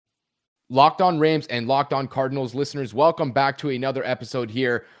Locked On Rams and Locked On Cardinals listeners, welcome back to another episode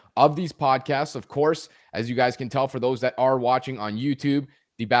here of these podcasts. Of course, as you guys can tell, for those that are watching on YouTube,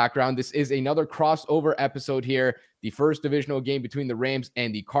 the background, this is another crossover episode here, the first divisional game between the Rams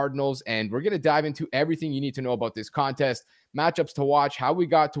and the Cardinals, and we're going to dive into everything you need to know about this contest, matchups to watch, how we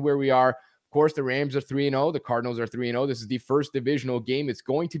got to where we are. Of course, the Rams are 3-0, the Cardinals are 3-0. This is the first divisional game. It's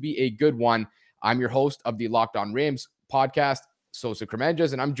going to be a good one. I'm your host of the Locked On Rams podcast, Sosa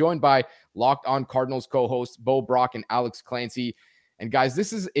Kremenjas, and I'm joined by Locked On Cardinals co-hosts Bo Brock and Alex Clancy. And guys,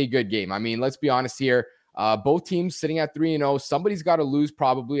 this is a good game. I mean, let's be honest here. Both teams sitting at 3-0. Somebody's got to lose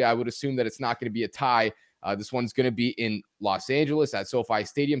probably. I would assume that it's not going to be a tie. This one's going to be in Los Angeles at SoFi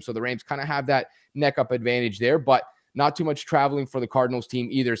Stadium. So the Rams kind of have that neck up advantage there, but not too much traveling for the Cardinals team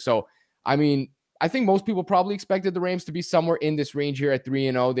either. So, I mean, I think most people probably expected the Rams to be somewhere in this range here at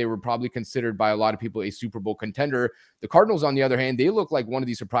 3-0. They were probably considered by a lot of people a Super Bowl contender. The Cardinals, on the other hand, they look like one of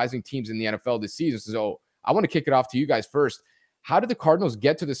the surprising teams in the NFL this season. So I want to kick it off to you guys first. How did the Cardinals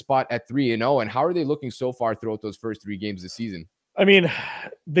get to the spot at 3-0, and how are they looking so far throughout those first three games this season? I mean,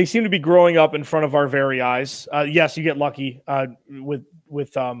 they seem to be growing up in front of our very eyes. Yes, you get lucky with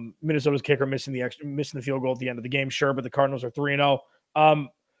Minnesota's kicker missing the field goal at the end of the game, sure, but the Cardinals are 3-0.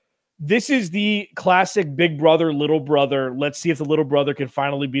 This is the classic big brother, little brother. Let's see if the little brother can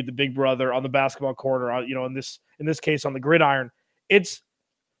finally be the big brother on the basketball court, or in this case on the gridiron. It's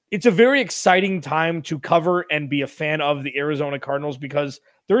a very exciting time to cover and be a fan of the Arizona Cardinals, because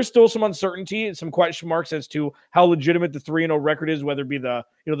there is still some uncertainty and some question marks as to how legitimate the 3-0 record is, whether it be the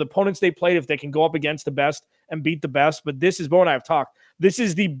opponents they played, if they can go up against the best and beat the best. But this is, Bo and I have talked, this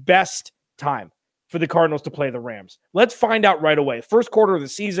is the best time for the Cardinals to play the Rams. Let's find out right away. First quarter of the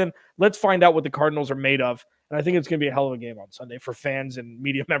season, let's find out what the Cardinals are made of. And I think it's going to be a hell of a game on Sunday for fans and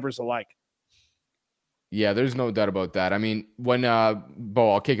media members alike. Yeah, there's no doubt about that. I mean, when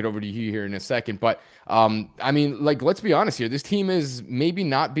Bo, I'll kick it over to you here in a second, but I mean, like, let's be honest here. This team is maybe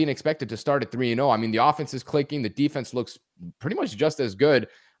not being expected to start at 3-0. I mean, the offense is clicking. The defense looks pretty much just as good.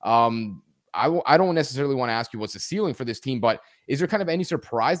 I don't necessarily want to ask you what's the ceiling for this team, but is there kind of any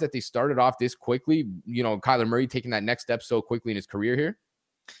surprise that they started off this quickly? Kyler Murray taking that next step so quickly in his career here?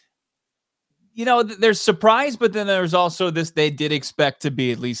 There's surprise, but then there's also this, they did expect to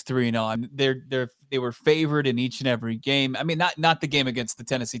be at least 3-0. I mean, they were favored in each and every game. I mean, not the game against the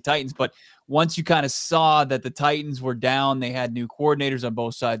Tennessee Titans, but once you kind of saw that the Titans were down, they had new coordinators on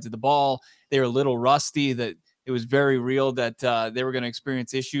both sides of the ball. They were a little rusty, that it was very real that they were going to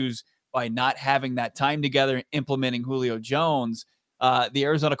experience issues by not having that time together, implementing Julio Jones. The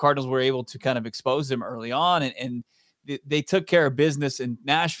Arizona Cardinals were able to kind of expose them early on, and they took care of business in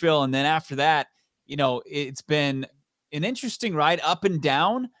Nashville. And then after that, it's been an interesting ride up and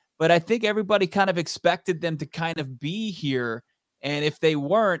down, but I think everybody kind of expected them to kind of be here. And if they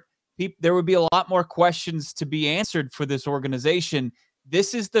weren't, there would be a lot more questions to be answered for this organization.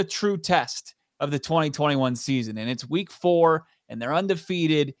 This is the true test of the 2021 season, and it's week 4, and they're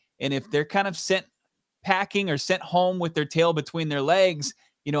undefeated. And if they're kind of sent packing or sent home with their tail between their legs,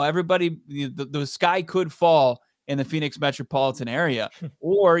 everybody, the sky could fall in the Phoenix metropolitan area.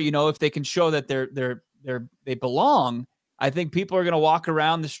 Or, if they can show that they belong, I think people are going to walk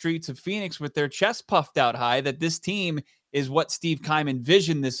around the streets of Phoenix with their chest puffed out high, that this team is what Steve Keim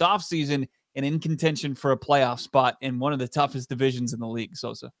envisioned this offseason, and in contention for a playoff spot in one of the toughest divisions in the league,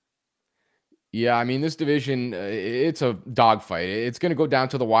 Sosa. Yeah, I mean, this division, it's a dogfight. It's going to go down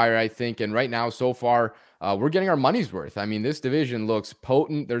to the wire, I think. And right now, so far, we're getting our money's worth. I mean, this division looks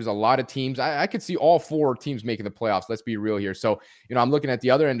potent. There's a lot of teams. I could see all 4 teams making the playoffs. Let's be real here. So, I'm looking at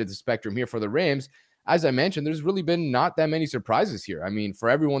the other end of the spectrum here for the Rams. As I mentioned, there's really been not that many surprises here. I mean, for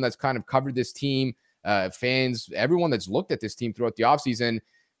everyone that's kind of covered this team, fans, everyone that's looked at this team throughout the offseason,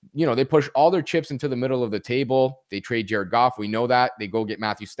 they push all their chips into the middle of the table. They trade Jared Goff. We know that. They go get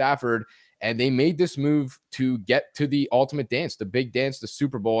Matthew Stafford. And they made this move to get to the ultimate dance, the big dance, the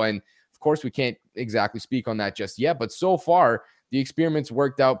Super Bowl. And of course, we can't exactly speak on that just yet. But so far, the experiments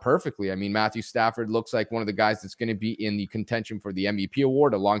worked out perfectly. I mean, Matthew Stafford looks like one of the guys that's going to be in the contention for the MVP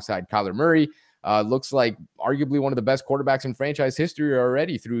award alongside Kyler Murray. Looks like arguably one of the best quarterbacks in franchise history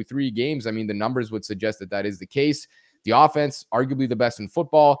already through 3 games. I mean, the numbers would suggest that that is the case. The offense, arguably the best in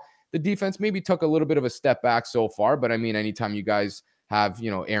football. The defense maybe took a little bit of a step back so far. But I mean, anytime you guys have,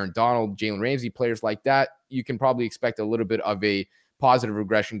 Aaron Donald, Jalen Ramsey, players like that, you can probably expect a little bit of a positive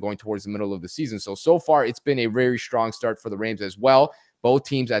regression going towards the middle of the season. So far, it's been a very strong start for the Rams as well. Both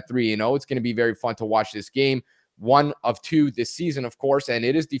teams at 3-0. It's going to be very fun to watch this game. One of 2 this season, of course, and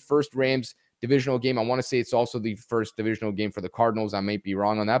it is the first Rams divisional game. I want to say it's also the first divisional game for the Cardinals. I may be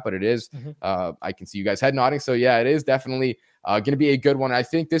wrong on that, but it is. I can see you guys head nodding. So yeah, it is definitely going to be a good one. I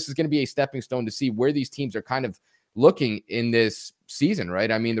think this is going to be a stepping stone to see where these teams are kind of looking in this season,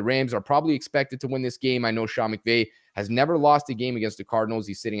 right? I mean, the Rams are probably expected to win this game. I know Sean McVay has never lost a game against the Cardinals.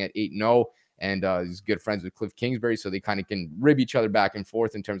 He's sitting at 8-0, and he's good friends with Cliff Kingsbury, so they kind of can rib each other back and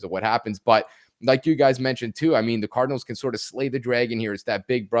forth in terms of what happens. But like you guys mentioned too, I mean, the Cardinals can sort of slay the dragon here. It's that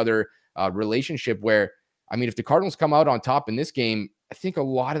big brother relationship where, I mean, if the Cardinals come out on top in this game, I think a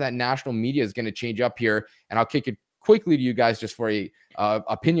lot of that national media is going to change up here, and I'll kick it quickly to you guys just for a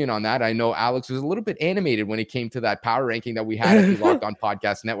opinion on that. I know Alex was a little bit animated when it came to that power ranking that we had at the Locked On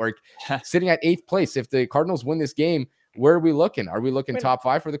Podcast Network, sitting at 8th place. If the Cardinals win this game, where are we looking? Are we looking top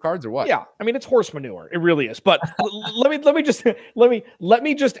 5 for the Cards or what? Yeah, I mean, it's horse manure. It really is. But let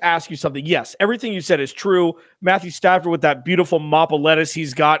me just ask you something. Yes, everything you said is true. Matthew Stafford with that beautiful mop of lettuce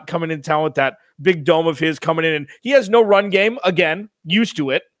he's got coming in town with that big dome of his coming in, and he has no run game. Again, used to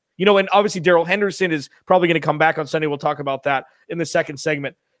it. You know, and obviously Darrell Henderson is probably going to come back on Sunday. We'll talk about that in the second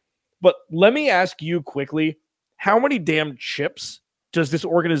segment. But let me ask you quickly, how many damn chips does this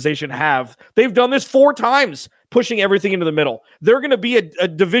organization have? They've done this 4 times, pushing everything into the middle. They're going to be a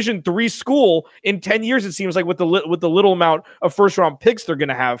Division III school in 10 years, it seems like, with the little amount of first-round picks they're going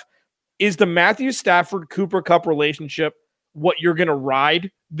to have. Is the Matthew Stafford-Cooper Kupp relationship what you're going to ride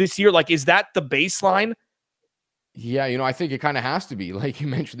this year? Like, is that the baseline? Yeah, you know, I think it kind of has to be. Like you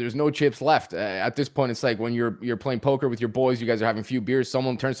mentioned, there's no chips left. At this point, it's like when you're playing poker with your boys, you guys are having a few beers,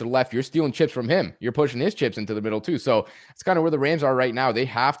 someone turns to the left, you're stealing chips from him. You're pushing his chips into the middle too. So it's kind of where the Rams are right now. They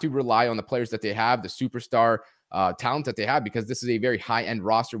have to rely on the players that they have, the superstar talent that they have, because this is a very high-end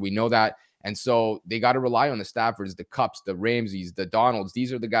roster. We know that. And so they got to rely on the Staffords, the Kupps, the Ramseys, the Donalds.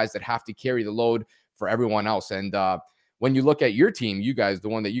 These are the guys that have to carry the load for everyone else. And when you look at your team, you guys, the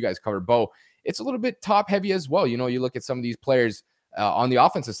one that you guys covered, Bo, it's a little bit top heavy as well. You know, you look at some of these players on the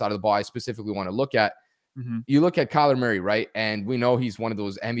offensive side of the ball, I specifically want to look at. You look at Kyler Murray, right? And we know he's one of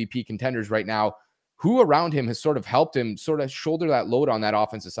those MVP contenders right now. Who around him has sort of helped him sort of shoulder that load on that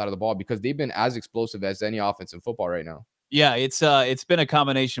offensive side of the ball, because they've been as explosive as any offense in football right now? Yeah, it's been a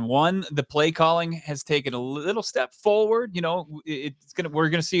combination. One, the play calling has taken a little step forward. You know, we're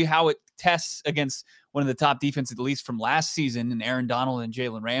gonna see how it tests against one of the top defenses, at least from last season, and Aaron Donald and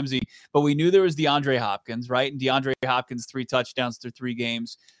Jalen Ramsey. But we knew there was DeAndre Hopkins, right? And DeAndre Hopkins, 3 touchdowns through 3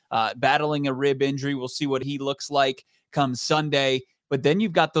 games, battling a rib injury. We'll see what he looks like come Sunday. But then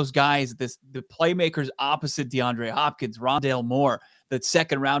you've got those guys, the playmakers opposite DeAndre Hopkins. Rondale Moore, the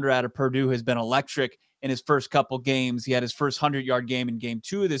second rounder out of Purdue, has been electric in his first couple games. He had his first 100-yard game in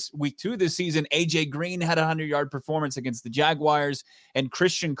week 2 this season. AJ Green had a 100-yard performance against the Jaguars, and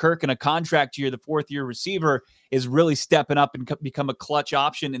Christian Kirk, in a contract year, the 4th-year receiver, is really stepping up and become a clutch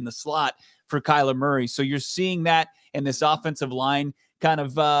option in the slot for Kyler Murray. So you're seeing that, and this offensive line kind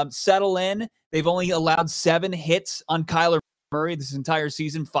of settle in. They've only allowed 7 hits on Kyler Murray this entire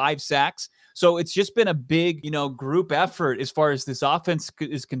season, 5 sacks. So it's just been a big, group effort as far as this offense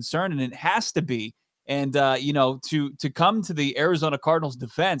is concerned, and it has to be. And, to come to the Arizona Cardinals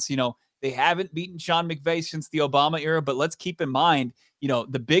defense, they haven't beaten Sean McVay since the Obama era. But let's keep in mind,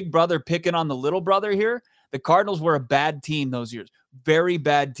 the big brother picking on the little brother here. The Cardinals were a bad team those years, very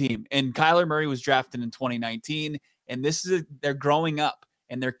bad team. And Kyler Murray was drafted in 2019. And they're growing up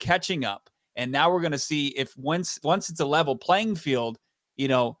and they're catching up. And now we're going to see if once it's a level playing field,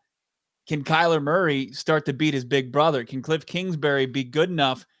 can Kyler Murray start to beat his big brother? Can Cliff Kingsbury be good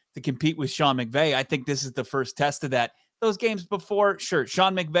enough to compete with Sean McVay? I think this is the first test of that. Those games before, sure,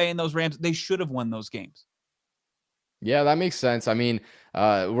 Sean McVay and those Rams, they should have won those games. Yeah, that makes sense. I mean,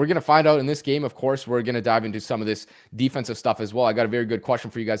 we're going to find out in this game. Of course, we're going to dive into some of this defensive stuff as well. I got a very good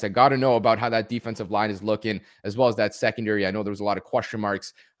question for you guys. I got to know about how that defensive line is looking, as well as that secondary. I know there was a lot of question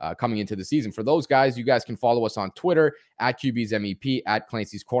marks coming into the season. For those guys, you guys can follow us on Twitter at QB's MEP, at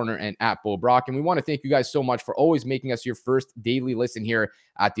Clancy's Corner, and at Bo Brock. And we want to thank you guys so much for always making us your first daily listen here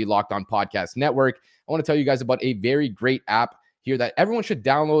at the Locked On Podcast Network. I want to tell you guys about a very great app here that everyone should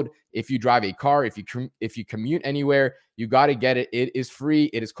download. If you drive a car, if you commute anywhere, you got to get it. It is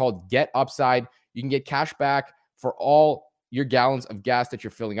free. It is called Get Upside. You can get cash back for all your gallons of gas that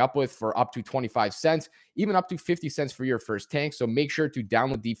you're filling up with for up to 25 cents, even up to 50 cents for your first tank. So make sure to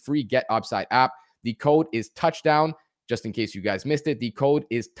download the free Get Upside app. The code is Touchdown, just in case you guys missed it. The code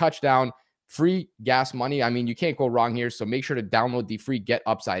is Touchdown. Free gas money. I mean, you can't go wrong here. So make sure to download the free Get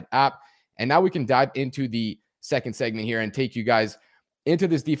Upside app. And now we can dive into the second segment here and take you guys into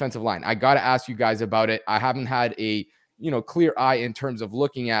this defensive line. I got to ask you guys about it. I haven't had a clear eye in terms of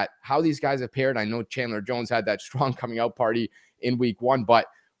looking at how these guys have paired. I know Chandler Jones had that strong coming out party in week 1, but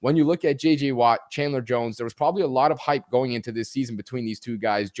when you look at JJ Watt, Chandler Jones, there was probably a lot of hype going into this season between these two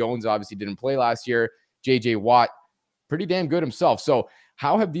guys. Jones obviously didn't play last year. JJ Watt pretty damn good himself. So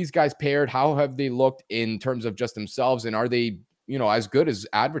how have these guys paired? How have they looked in terms of just themselves? And are they, as good as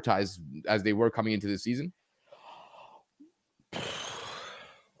advertised as they were coming into the season?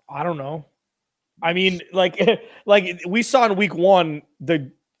 I don't know. I mean, like we saw in week 1,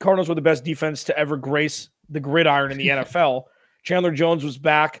 the Cardinals were the best defense to ever grace the gridiron in the NFL. Chandler Jones was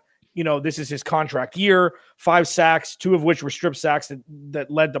back. This is his contract year, 5 sacks, 2 of which were strip sacks that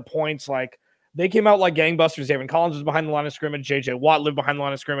led to points. Like, they came out like gangbusters. David Collins was behind the line of scrimmage. J.J. Watt lived behind the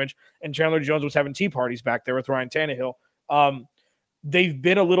line of scrimmage. And Chandler Jones was having tea parties back there with Ryan Tannehill. They've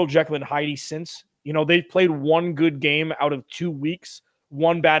been a little Jekyll and Hyde since. They've played 1 good game out of 2 weeks,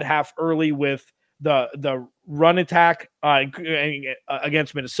 1 bad half early with the run attack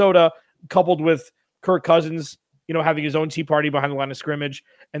against Minnesota, coupled with Kirk Cousins, having his own tea party behind the line of scrimmage.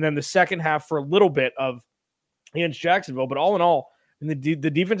 And then the second half for a little bit of against Jacksonville. But all in all, the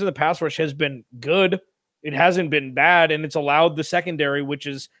defense in the pass rush has been good. It hasn't been bad, and it's allowed the secondary, which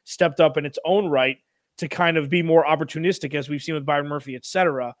has stepped up in its own right, to kind of be more opportunistic, as we've seen with Byron Murphy, et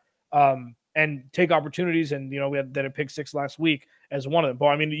cetera, and take opportunities. And, we had that at pick 6 last week as one of them. But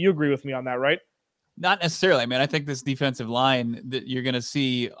I mean, you agree with me on that, right? Not necessarily. I mean, I think this defensive line that you're going to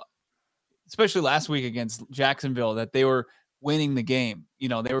see, especially last week against Jacksonville, that they were winning the game.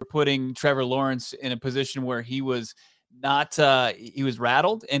 They were putting Trevor Lawrence in a position where he was not, he was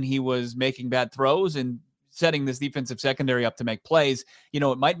rattled and he was making bad throws and setting this defensive secondary up to make plays.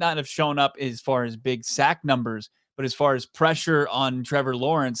 It might not have shown up as far as big sack numbers, but as far as pressure on Trevor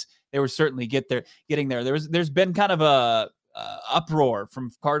Lawrence, they were certainly getting there. There's been kind of a uproar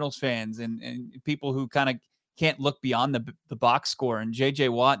from Cardinals fans and people who kind of can't look beyond the box score, and JJ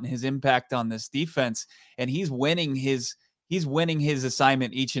Watt and his impact on this defense. And he's winning his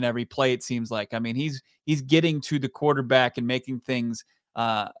assignment each and every play, it seems like. I mean, he's getting to the quarterback and making things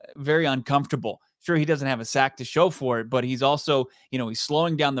very uncomfortable. Sure, he doesn't have a sack to show for it, but he's also, he's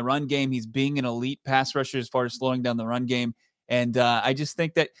slowing down the run game. He's being an elite pass rusher as far as slowing down the run game. And I just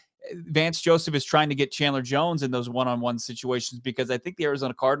think that Vance Joseph is trying to get Chandler Jones in those one-on-one situations, because I think the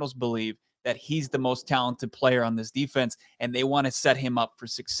Arizona Cardinals believe that he's the most talented player on this defense, and they want to set him up for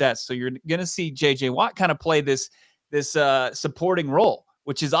success. So you're going to see J.J. Watt kind of play this supporting role,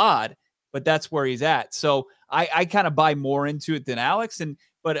 which is odd, but that's where he's at. So I kind of buy more into it than Alex,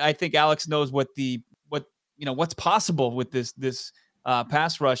 but I think Alex knows what's possible with this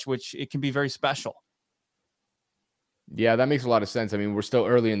pass rush, which it can be very special. Yeah, that makes a lot of sense. I mean, we're still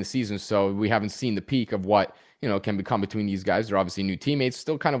early in the season, so we haven't seen the peak of what, can become between these guys. They're obviously new teammates,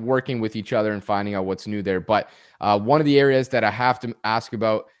 still kind of working with each other and finding out what's new there. But one of the areas that I have to ask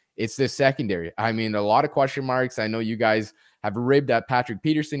about, it's this secondary. I mean, a lot of question marks. I know you guys have ribbed at Patrick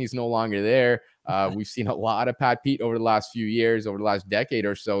Peterson. He's no longer there. We've seen a lot of Pat Pete over the last few years, over the last decade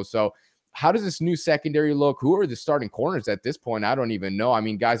or so. So how does this new secondary look? Who are the starting corners at this point? I don't even know. I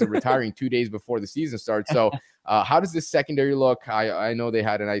mean, guys are retiring 2 days before the season starts. So how does this secondary look? I know they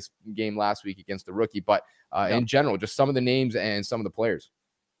had a nice game last week against the rookie, but in general, just some of the names and some of the players.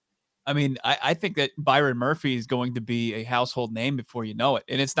 I mean, I think that Byron Murphy is going to be a household name before you know it.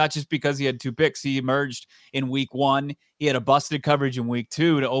 And it's not just because he had 2 picks. He emerged in week 1. He had a busted coverage in week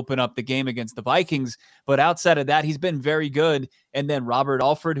 2 to open up the game against the Vikings. But outside of that, he's been very good. And then Robert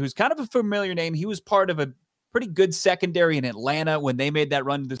Alford, who's kind of a familiar name. He was part of a pretty good secondary in Atlanta when they made that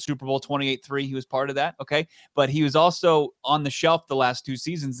run to the Super Bowl 28-3. He was part of that. Okay. But he was also on the shelf the last 2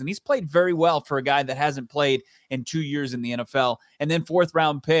 seasons, and he's played very well for a guy that hasn't played in 2 years in the NFL. And then 4th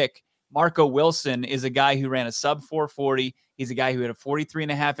round pick, Marco Wilson, is a guy who ran a sub 440. He's a guy who had a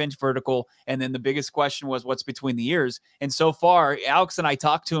 43.5-inch vertical. And then the biggest question was what's between the ears. And so far, Alex and I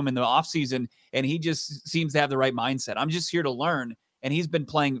talked to him in the offseason, and he just seems to have the right mindset. I'm just here to learn. And he's been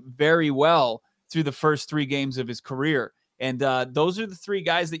playing very well through the first 3 games of his career. And those are the 3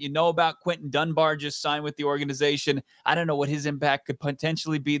 guys that you know about. Quentin Dunbar just signed with the organization. I don't know what his impact could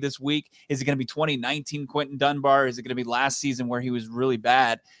potentially be this week. Is it going to be 2019 Quentin Dunbar? Is it going to be last season where he was really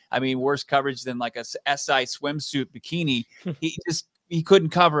bad? I mean, worse coverage than like a SI swimsuit bikini. He couldn't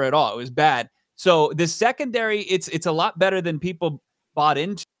cover at all. It was bad. So the secondary, it's a lot better than people bought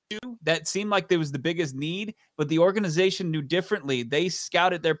into. That seemed like there was the biggest need, but the organization knew differently. They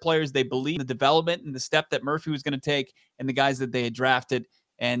scouted their players. They believed in the development and the step that Murphy was going to take and the guys that they had drafted.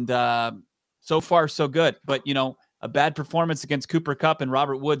 And so far, so good. But, a bad performance against Cooper Kupp and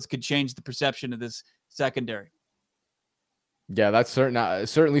Robert Woods could change the perception of this secondary. Yeah, that's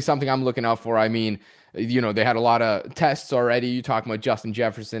certainly something I'm looking out for. I mean, they had a lot of tests already. You talking about Justin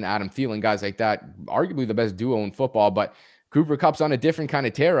Jefferson, Adam Thielen, guys like that, arguably the best duo in football, but Cooper Kupp's on a different kind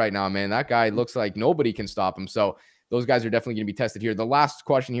of tear right now, man. That guy looks like nobody can stop him. So those guys are definitely going to be tested here. The last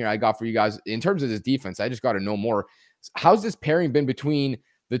question here I got for you guys, in terms of this defense, I just got to know more. How's this pairing been between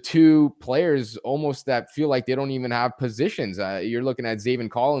the two players almost that feel like they don't even have positions? You're looking at Zaven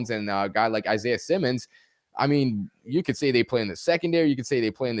Collins and a guy like Isaiah Simmons. I mean, you could say they play in the secondary. You could say they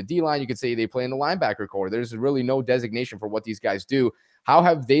play in the D-line. You could say they play in the linebacker core. There's really no designation for what these guys do. How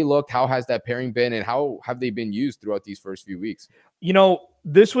have they looked? How has that pairing been? And how have they been used throughout these first few weeks? You know,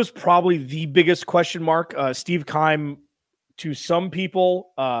 this was probably the biggest question mark. Steve Keim, to some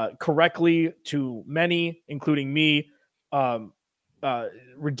people, correctly, to many, including me,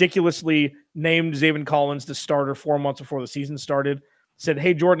 ridiculously named Zaven Collins the starter 4 months before the season started. Said,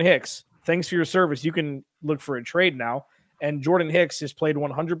 "Hey, Jordan Hicks, thanks for your service. You can look for a trade now." And Jordan Hicks has played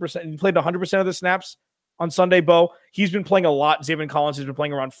 100%. He played 100% of the snaps on Sunday, Bo. He's been playing a lot. Zaven Collins has been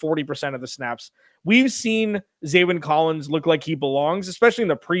playing around 40% of the snaps. We've seen Zaven Collins look like he belongs, especially in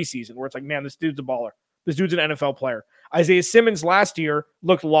the preseason, where it's like, man, this dude's a baller. This dude's an NFL player. Isaiah Simmons last year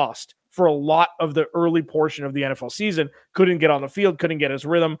looked lost for a lot of the early portion of the NFL season. Couldn't get on the field, couldn't get his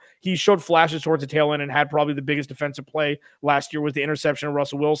rhythm. He showed flashes towards the tail end and had probably the biggest defensive play last year with the interception of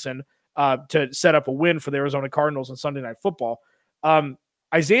Russell Wilson to set up a win for the Arizona Cardinals on Sunday Night Football.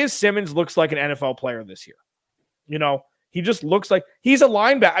 Isaiah Simmons looks like an NFL player this year. You know, he just looks like he's a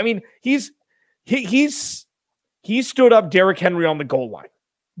linebacker. I mean, he stood up Derrick Henry on the goal line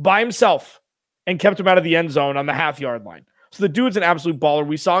by himself and kept him out of the end zone on the half-yard line. So the dude's an absolute baller.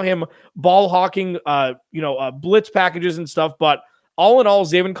 We saw him ball hawking, blitz packages and stuff. But all in all,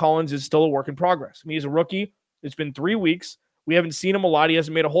 Zaven Collins is still a work in progress. I mean, he's a rookie. It's been 3 weeks. We haven't seen him a lot. He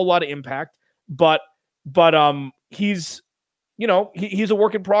hasn't made a whole lot of impact. But he's a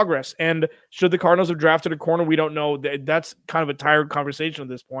work in progress. And should the Cardinals have drafted a corner, we don't know. That's kind of a tired conversation at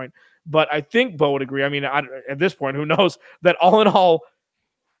this point. But I think Bo would agree. I mean, at this point, who knows? That all in all,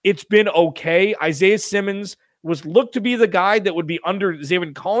 it's been okay. Isaiah Simmons was looked to be the guy that would be under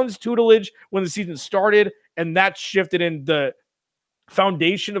Zaven Collins' tutelage when the season started, and that shifted in the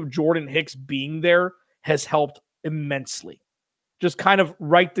foundation of Jordan Hicks being there has helped immensely. Just kind of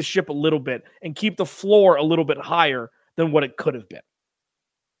right the ship a little bit and keep the floor a little bit higher than what it could have been.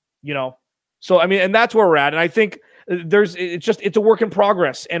 You know? So, I mean, and that's where we're at. And I think it's a work in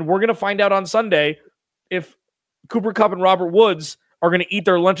progress. And we're going to find out on Sunday if Cooper Kupp and Robert Woods are going to eat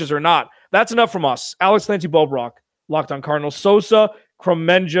their lunches or not. That's enough from us. Alex Clancy Bobrock, Locked on Cardinals. Sosa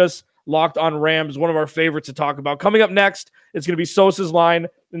Kremenjas, Locked on Rams, one of our favorites to talk about. Coming up next, it's going to be Sosa's line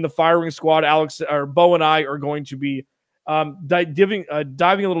in the firing squad. Bo and I are going to be diving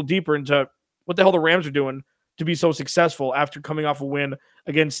a little deeper into what the hell the Rams are doing to be so successful after coming off a win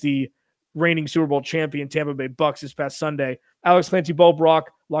against the reigning Super Bowl champion Tampa Bay Bucks this past Sunday. Alex Clancy Bobrock,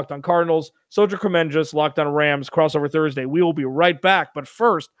 Locked on Cardinals. Sosa Kremenjas, Locked on Rams, crossover Thursday. We will be right back. But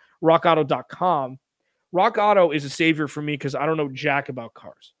first, rockauto.com. Rock Auto is a savior for me because I don't know jack about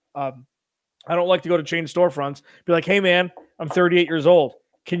cars. I don't like to go to chain storefronts, be like, hey, man, I'm 38 years old.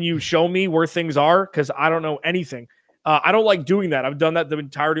 Can you show me where things are? Because I don't know anything. I don't like doing that. I've done that the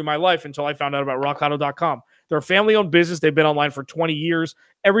entirety of my life until I found out about rockauto.com. They're a family-owned business. They've been online for 20 years.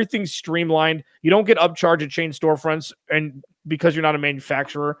 Everything's streamlined. You don't get upcharged at chain storefronts and because you're not a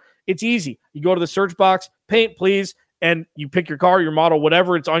manufacturer. It's easy. You go to the search box, paint, please, and you pick your car, your model,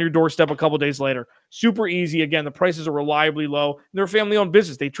 whatever. It's on your doorstep a couple days later. Super easy. Again, the prices are reliably low. They're a family-owned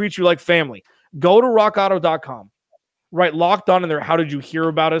business. They treat you like family. Go to rockauto.com. Write Locked On in their How Did You Hear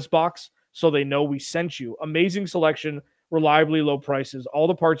About Us box so they know we sent you. Amazing selection, reliably low prices, all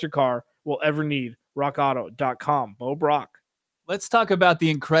the parts your car will ever need. rockauto.com. Bo Brock. Let's talk about the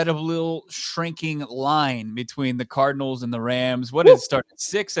incredible shrinking line between the Cardinals and the Rams. What did it start at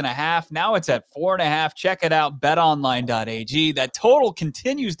 6.5? Now it's at 4.5. Check it out, betonline.ag. That total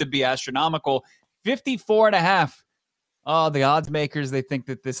continues to be astronomical, 54.5. Oh, the odds makers, they think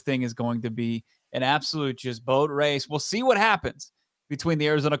that this thing is going to be an absolute just boat race. We'll see what happens between the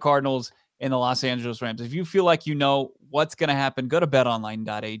Arizona Cardinals and the Los Angeles Rams. If you feel like you know what's going to happen, go to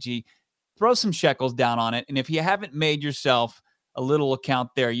betonline.ag. Throw some shekels down on it. And if you haven't made yourself a little account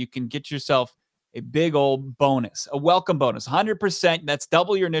there, you can get yourself a big old bonus, a welcome bonus, 100%. That's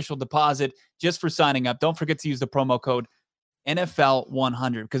double your initial deposit just for signing up. Don't forget to use the promo code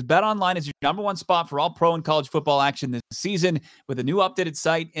NFL100 because BetOnline is your number one spot for all pro and college football action this season. With a new updated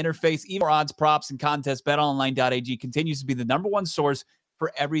site, interface, even more odds, props, and contests, betonline.ag continues to be the number one source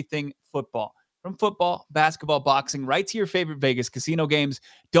for everything football. From football, basketball, boxing, right to your favorite Vegas casino games.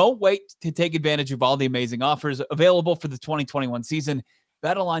 Don't wait to take advantage of all the amazing offers available for the 2021 season.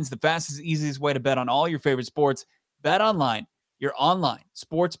 BetOnline's the fastest, easiest way to bet on all your favorite sports. BetOnline, your online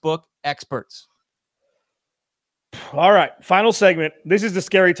sportsbook experts. All right, final segment. This is the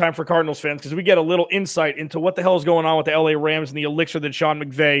scary time for Cardinals fans because we get a little insight into what the hell is going on with the LA Rams and the elixir that Sean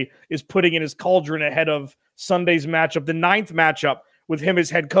McVay is putting in his cauldron ahead of Sunday's matchup, the 9th matchup with him as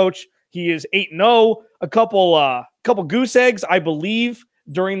head coach. He is 8-0, a couple goose eggs, I believe,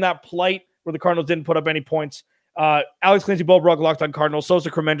 during that plight where the Cardinals didn't put up any points. Alex Clancy, Bo Brock, Locked on Cardinals, Sosa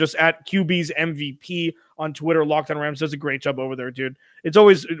Kremenjas at QB's MVP on Twitter. Locked on Rams does a great job over there, dude.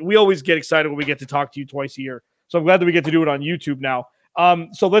 We always get excited when we get to talk to you twice a year. So I'm glad that we get to do it on YouTube now.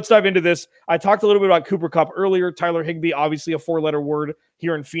 So let's dive into this. I talked a little bit about Cooper Kupp earlier. Tyler Higbee, obviously a 4-letter word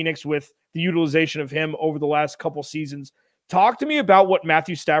here in Phoenix with the utilization of him over the last couple seasons. Talk to me about what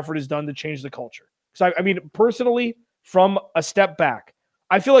Matthew Stafford has done to change the culture. Because I mean, personally, from a step back,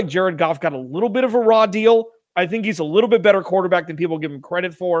 I feel like Jared Goff got a little bit of a raw deal. I think he's a little bit better quarterback than people give him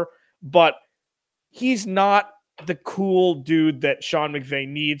credit for, but he's not the cool dude that Sean McVay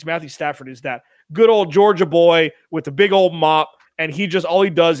needs. Matthew Stafford is that good old Georgia boy with a big old mop, and all he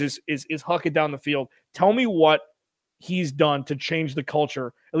does is huck it down the field. Tell me what he's done to change the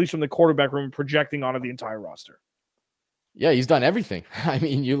culture, at least from the quarterback room, projecting onto the entire roster. Yeah, he's done everything. I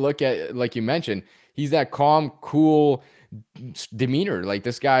mean, you look at, like you mentioned, he's that calm, cool demeanor. Like,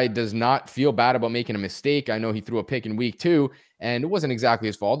 this guy does not feel bad about making a mistake. I know he threw a pick in week 2, and it wasn't exactly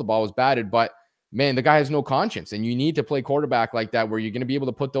his fault. The ball was batted, but man, the guy has no conscience, and you need to play quarterback like that, where you're going to be able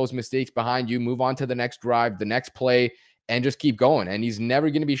to put those mistakes behind you, move on to the next drive, the next play, and just keep going. And he's never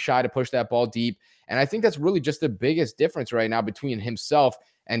going to be shy to push that ball deep. And I think that's really just the biggest difference right now between himself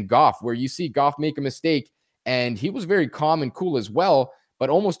and Goff, where you see Goff make a mistake, and he was very calm and cool as well, but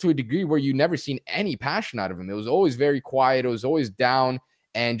almost to a degree where you never seen any passion out of him. It was always very quiet. It was always down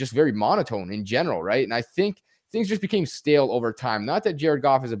and just very monotone in general, right? And I think things just became stale over time. Not that Jared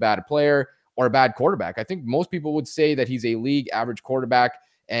Goff is a bad player or a bad quarterback. I think most people would say that he's a league average quarterback,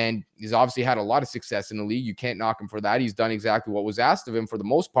 and he's obviously had a lot of success in the league. You can't knock him for that. He's done exactly what was asked of him for the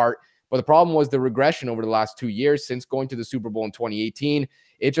most part. But the problem was the regression over the last 2 years since going to the Super Bowl in 2018.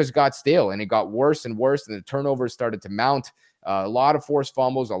 It just got stale, and it got worse and worse, and the turnovers started to mount. A lot of forced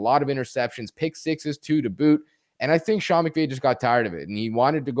fumbles, a lot of interceptions, pick sixes too to boot. And I think Sean McVay just got tired of it, and he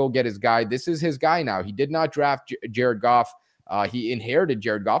wanted to go get his guy. This is his guy now. He did not draft Jared Goff. He inherited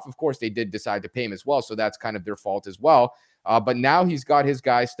Jared Goff. Of course, they did decide to pay him as well, so that's kind of their fault as well. But now he's got his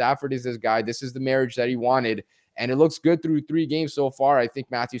guy. Stafford is his guy. This is the marriage that he wanted, and it looks good through 3 games so far. I think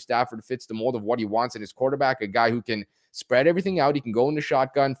Matthew Stafford fits the mold of what he wants in his quarterback, a guy who can spread everything out. He can go into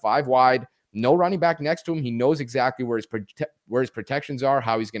shotgun, 5 wide, no running back next to him. He knows exactly where his protections are,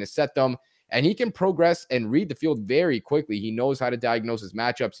 how he's going to set them, and he can progress and read the field very quickly. He knows how to diagnose his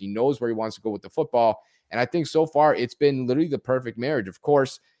matchups. He knows where he wants to go with the football. And I think so far it's been literally the perfect marriage. Of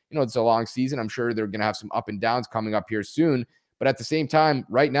course, it's a long season. I'm sure they're going to have some up and downs coming up here soon. But at the same time,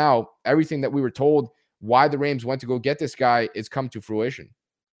 right now, everything that we were told why the Rams went to go get this guy is come to fruition.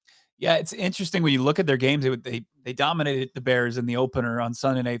 Yeah, it's interesting when you look at their games. They dominated the Bears in the opener on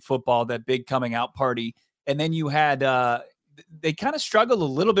Sunday Night Football, that big coming out party. And then you had they kind of struggled a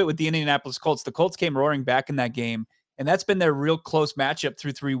little bit with the Indianapolis Colts. The Colts came roaring back in that game, and that's been their real close matchup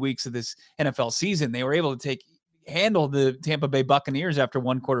through 3 weeks of this NFL season. They were able to handle the Tampa Bay Buccaneers after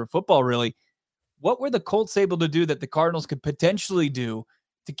 1 quarter of football, really. What were the Colts able to do that the Cardinals could potentially do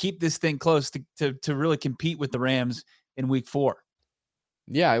to keep this thing close to really compete with the Rams in week 4?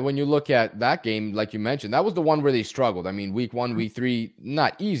 Yeah, when you look at that game, like you mentioned, that was the one where they struggled. I mean, week 1, week 3,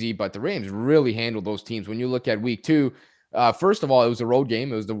 not easy, but the Rams really handled those teams. When you look at week 2, first of all, it was a road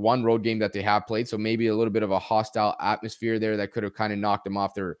game. It was the one road game that they have played, so maybe a little bit of a hostile atmosphere there that could have kind of knocked them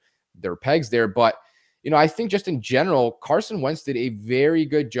off their pegs there. But, I think just in general, Carson Wentz did a very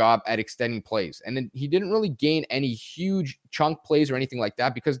good job at extending plays. And then he didn't really gain any huge chunk plays or anything like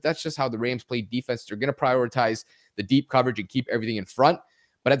that, because that's just how the Rams play defense. They're going to prioritize the deep coverage and keep everything in front.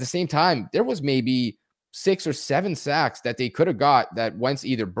 But at the same time, there was maybe 6 or 7 sacks that they could have got that Wentz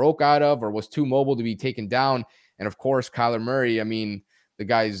either broke out of or was too mobile to be taken down. And of course, Kyler Murray, I mean, the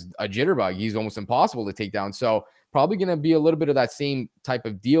guy's a jitterbug. He's almost impossible to take down. So probably going to be a little bit of that same type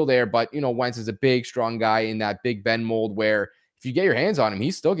of deal there. But, Wentz is a big, strong guy in that Big Ben mold where if you get your hands on him,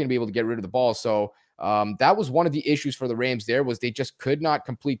 he's still going to be able to get rid of the ball. So that was one of the issues for the Rams there, was they just could not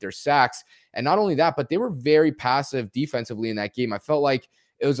complete their sacks. And not only that, but they were very passive defensively in that game. I felt like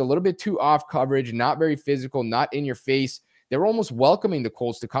it was a little bit too off coverage, not very physical, not in your face. They were almost welcoming the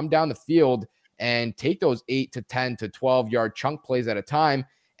Colts to come down the field and take those 8 to 10 to 12-yard chunk plays at a time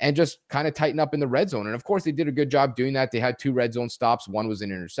and just kind of tighten up in the red zone. And of course, they did a good job doing that. They had 2 red zone stops. One was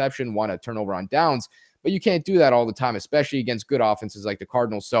an interception, one a turnover on downs. But you can't do that all the time, especially against good offenses like the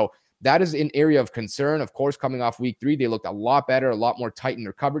Cardinals. So that is an area of concern. Of course, coming off week 3, they looked a lot better, a lot more tight in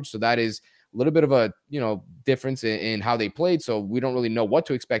their coverage. So that is a little bit of a, difference in how they played. So we don't really know what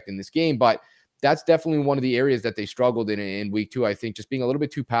to expect in this game, but that's definitely one of the areas that they struggled in week 2. I think just being a little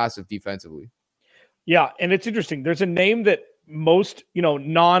bit too passive defensively. Yeah. And it's interesting. There's a name that most,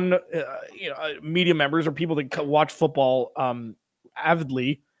 media members or people that watch football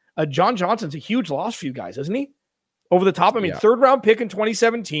avidly, John Johnson's a huge loss for you guys, isn't he? Over the top. I mean, 3rd round pick in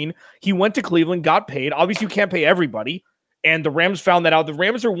 2017. He went to Cleveland, got paid. Obviously, you can't pay everybody. And the Rams found that out. The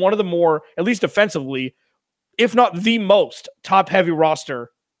Rams are one of the more, at least offensively, if not the most top-heavy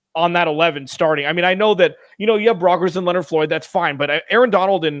roster on that 11 starting. I mean, I know that, you have Brockers and Leonard Floyd. That's fine. But Aaron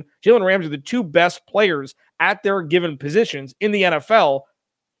Donald and Jalen Ramsey are the 2 best players at their given positions in the NFL.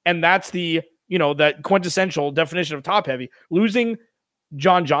 And that's the, that quintessential definition of top-heavy. Losing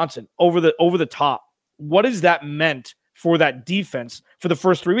John Johnson over the top. What has that meant for that defense for the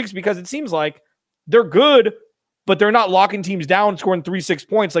first 3 weeks? Because it seems like they're good, but they're not locking teams down, scoring 3-6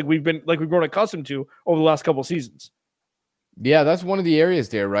 points like we've grown accustomed to over the last couple of seasons. Yeah, that's one of the areas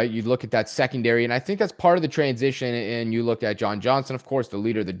there, right? You look at that secondary, and I think that's part of the transition. And you looked at John Johnson, of course, the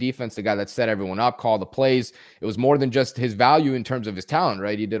leader of the defense, the guy that set everyone up, called the plays. It was more than just his value in terms of his talent,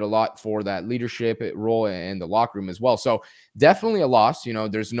 right? He did a lot for that leadership role and the locker room as well. So definitely a loss.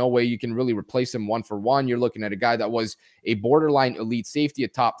 There's no way you can really replace him 1-for-1. You're looking at a guy that was a borderline elite safety, a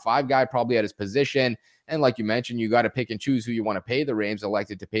top 5 guy, probably at his position. And like you mentioned, you got to pick and choose who you want to pay. The Rams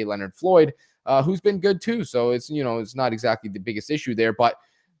elected to pay Leonard Floyd, who's been good too. So it's, it's not exactly the biggest issue there. But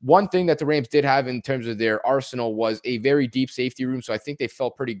one thing that the Rams did have in terms of their arsenal was a very deep safety room. So I think they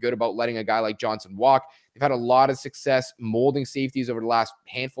felt pretty good about letting a guy like Johnson walk. They've had a lot of success molding safeties over the last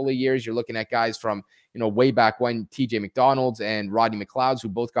handful of years. You're looking at guys from, way back when, TJ McDonald's and Rodney McLeod's, who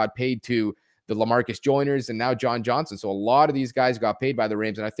both got paid to the LaMarcus Joyners and now John Johnson. So a lot of these guys got paid by the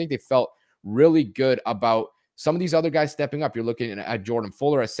Rams. And I think they felt really good about some of these other guys stepping up. You're looking at Jordan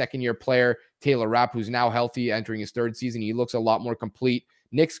Fuller, a 2nd-year player, Taylor Rapp, who's now healthy, entering his 3rd season. He looks a lot more complete.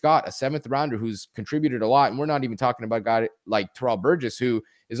 Nick Scott, a 7th rounder who's contributed a lot. And we're not even talking about a guy like Terrell Burgess, who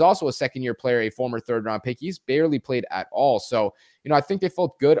is also a 2nd-year player, a former 3rd-round pick. He's barely played at all. So, I think they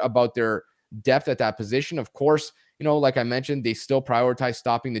felt good about their depth at that position. Of course, like I mentioned, they still prioritize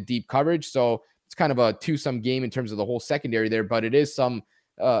stopping the deep coverage. So it's kind of a 2-sum game in terms of the whole secondary there, but it is some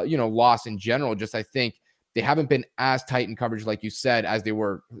loss in general. Just, I think they haven't been as tight in coverage, like you said, as they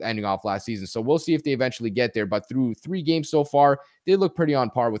were ending off last season. So we'll see if they eventually get there. But through 3 games so far, they look pretty on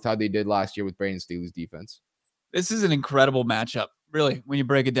par with how they did last year with Brandon Staley's defense. This is an incredible matchup, really, when you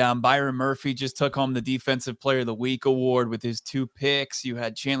break it down. Byron Murphy just took home the Defensive Player of the Week award with his 2 picks. You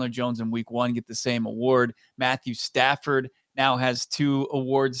had Chandler Jones in week 1 get the same award. Matthew Stafford now has 2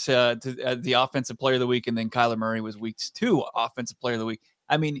 awards to the Offensive Player of the Week, and then Kyler Murray was week 2 Offensive Player of the Week.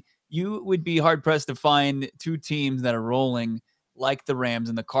 I mean, you would be hard-pressed to find 2 teams that are rolling like the Rams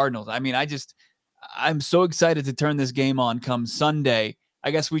and the Cardinals. I mean, I'm so excited to turn this game on come Sunday. I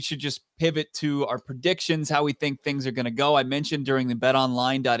guess we should just pivot to our predictions, how we think things are going to go. I mentioned during the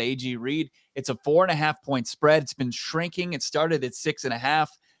betonline.ag read, it's a 4.5-point spread. It's been shrinking. It started at 6.5.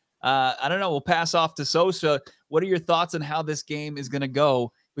 I don't know. We'll pass off to Sosa. What are your thoughts on how this game is going to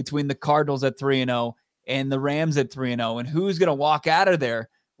go between the Cardinals at 3-0 and the Rams at 3-0, and who's going to walk out of there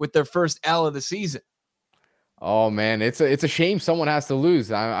with their first L of the season? Oh man, it's a shame someone has to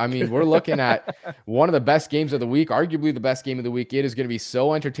lose. I mean, we're looking at one of the best games of the week, arguably the best game of the week. It is going to be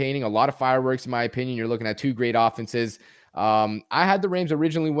so entertaining. A lot of fireworks, in my opinion. You're looking at 2 great offenses. I had the Rams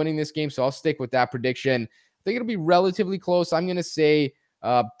originally winning this game, so I'll stick with that prediction. I think it'll be relatively close. I'm going to say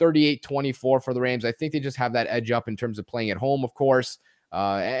 38-24 for the Rams. I think they just have that edge up in terms of playing at home, of course.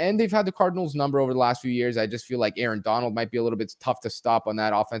 And they've had the Cardinals number over the last few years. I just feel like Aaron Donald might be a little bit tough to stop on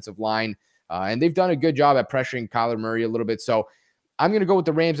that offensive line. And they've done a good job at pressuring Kyler Murray a little bit. So I'm going to go with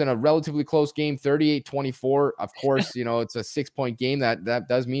the Rams in a relatively close game, 38-24. Of course, it's a 6-point game. That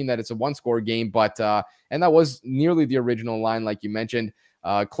does mean that it's a 1-score game, but and that was nearly the original line, like you mentioned.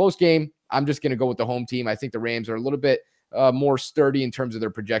 Close game. I'm just going to go with the home team. I think the Rams are a little bit more sturdy in terms of their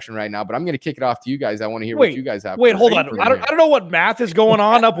projection right now, but I'm going to kick it off to you guys. I want to hear what you guys have. Wait, hold on. I don't know what math is going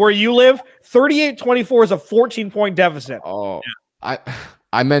on up where you live. 38-24 is a 14-point deficit. Oh, yeah.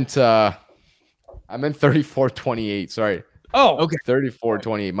 I meant 34-28. Sorry. Oh, okay.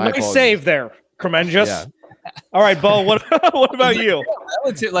 34-28. My nice save there, Kremenjas. Yeah. All right, Bo, what about you?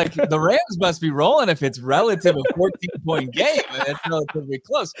 Relative, like the Rams must be rolling if it's relative a 14-point game. That's relatively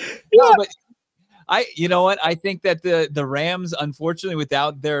close. No, but you know what? I think that the Rams, unfortunately,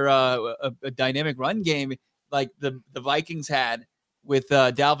 without their a dynamic run game like the Vikings had with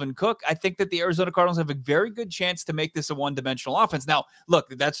Dalvin Cook, I think that the Arizona Cardinals have a very good chance to make this a one-dimensional offense. Now, look,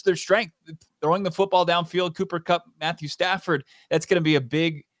 that's their strength. Throwing the football downfield, Cooper Kupp, Matthew Stafford, that's going to be a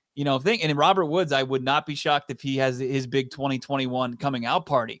big, thing. And in Robert Woods, I would not be shocked if he has his big 2021 coming out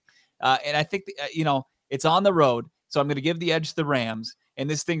party. And I think, it's on the road. So I'm going to give the edge to the Rams. And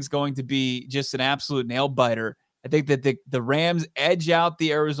this thing's going to be just an absolute nail biter. I think that the Rams edge out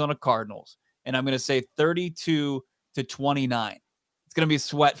the Arizona Cardinals. And I'm going to say 32-29. It's going to be a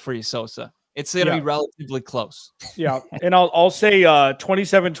sweat for you, Sosa. It's going to be relatively close. Yeah. And I'll say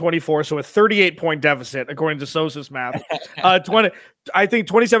 27-24. So a 38-point deficit, according to Sosa's math. I think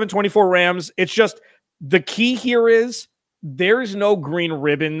 27-24 Rams. It's just the key here is there's no green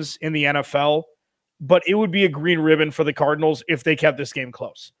ribbons in the NFL, but it would be a green ribbon for the Cardinals if they kept this game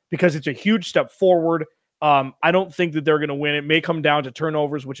close because it's a huge step forward. I don't think that they're going to win. It may come down to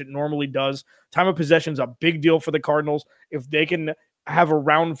turnovers, which it normally does. Time of possession is a big deal for the Cardinals. If they can have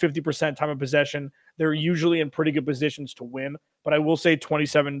around 50% time of possession, they're usually in pretty good positions to win. But I will say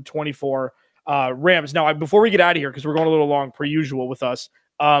 27-24 Rams. Now, before we get out of here, because we're going a little long per usual with us,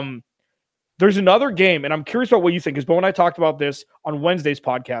 there's another game, and I'm curious about what you think, because Bo and I talked about this on Wednesday's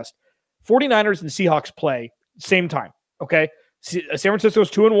podcast. 49ers and Seahawks play same time, okay? San Francisco's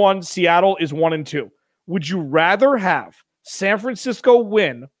 2-1, Seattle is 1-2. Would you rather have San Francisco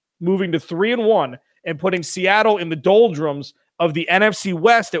win, moving to 3-1, and putting Seattle in the doldrums of the NFC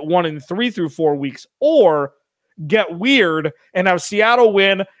West at 1-3 through 4 weeks, or get weird and have Seattle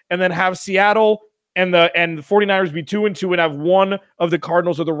win and then have Seattle and the 49ers be 2-2 and have one of the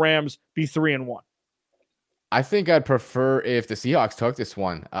Cardinals or the Rams be 3-1? I think I'd prefer if the Seahawks took this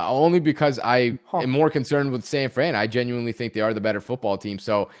one, only because I am more concerned with San Fran. I genuinely think they are the better football team.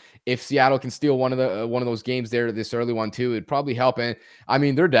 So if Seattle can steal one of those games there, this early one too, it'd probably help. And I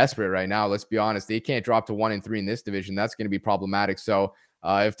mean, they're desperate right now. Let's be honest; they can't drop to 1-3 in this division. That's going to be problematic. So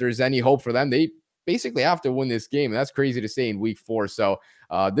if there's any hope for them, they basically have to win this game. And that's crazy to say in week 4. So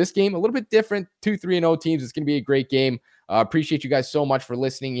this game a little bit different. 2-3-0 teams. It's going to be a great game. Appreciate you guys so much for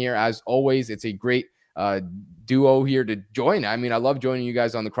listening here. As always, it's a great duo here to join. I mean, I love joining you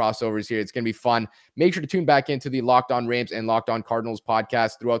guys on the crossovers here. It's going to be fun. Make sure to tune back into the Locked On Rams and Locked On Cardinals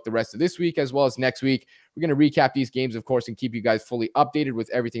podcast throughout the rest of this week, as well as next week. We're going to recap these games, of course, and keep you guys fully updated with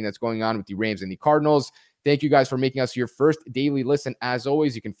everything that's going on with the Rams and the Cardinals. Thank you guys for making us your first daily listen. As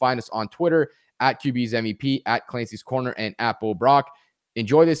always, you can find us on Twitter at QB's MEP, at Clancy's Corner, and at Bo Brock.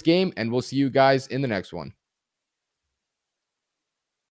 Enjoy this game, and we'll see you guys in the next one.